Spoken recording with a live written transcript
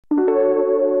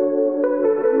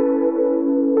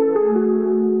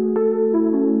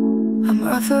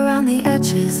rough around the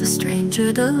edges, a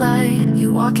stranger delight.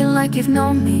 You walking like you've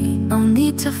known me, no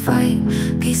need to fight.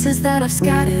 Pieces that I've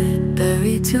scattered,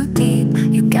 buried too deep.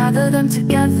 You gather them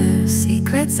together,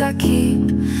 secrets I keep.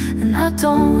 And I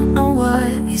don't know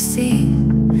what you see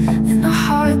in a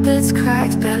heart that's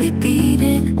cracked, barely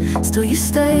beating. Still you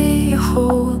stay, you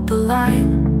hold the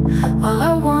line. While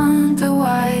I wonder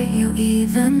why you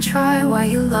even try, why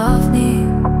you love me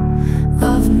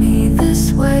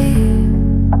this way.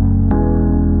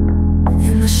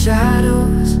 In the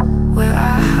shadows where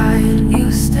I hide,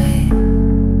 you stay.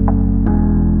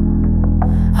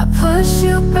 I push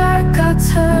you back, I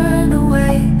turn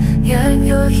away, yet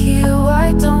you're here,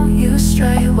 why don't you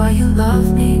stray? Why you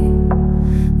love me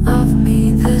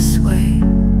this way.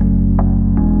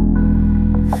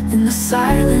 In the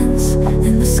silence,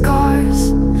 in the scars,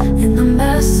 in the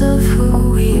mess of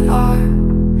who we are.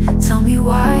 Tell me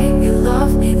why you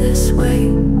love me this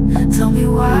way. Tell me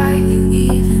why you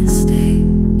even stay.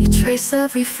 You trace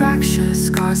every fracture,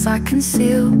 scars I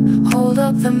conceal. Hold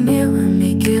up the mirror,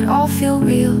 make it all feel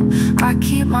real. I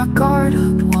keep my guard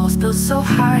up, walls built so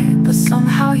high, but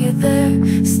somehow you're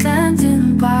there,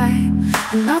 standing by.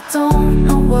 And I don't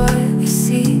know what you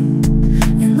see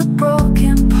in the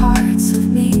broken parts of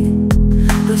me,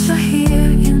 but you're here,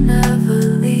 you never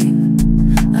leave.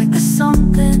 Like there's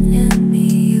something in me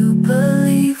you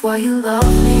believe. Why you love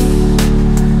me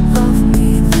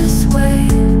this way.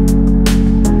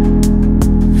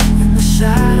 In the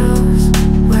shadows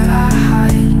where I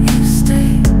hide, you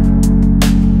stay.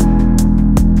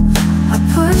 I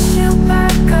push you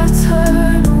back, I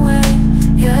turn away,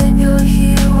 yet you're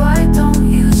here, why don't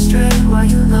you stray? Why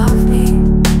you love me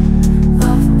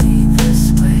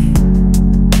this way.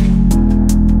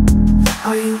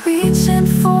 Are you reaching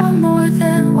for more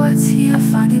than what's here?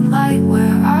 Finding light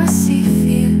where I see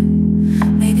fear.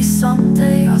 Maybe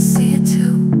someday I'll see it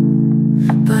too,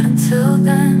 but until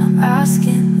then I'm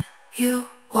asking you,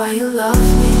 why you love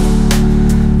me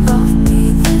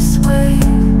this way.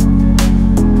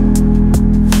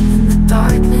 In the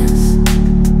darkness,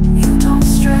 you don't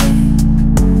stray.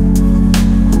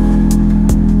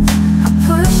 I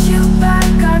push you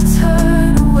back, I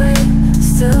turn away,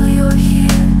 still you're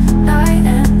here, night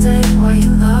and day. Why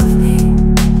you love me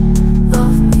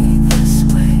this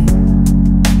way.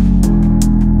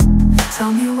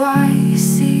 Tell me why you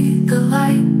see the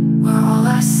light where all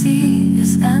I see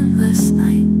is endless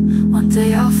night. One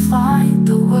day I'll find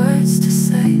the words to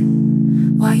say,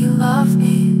 why you love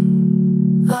me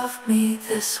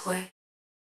this way.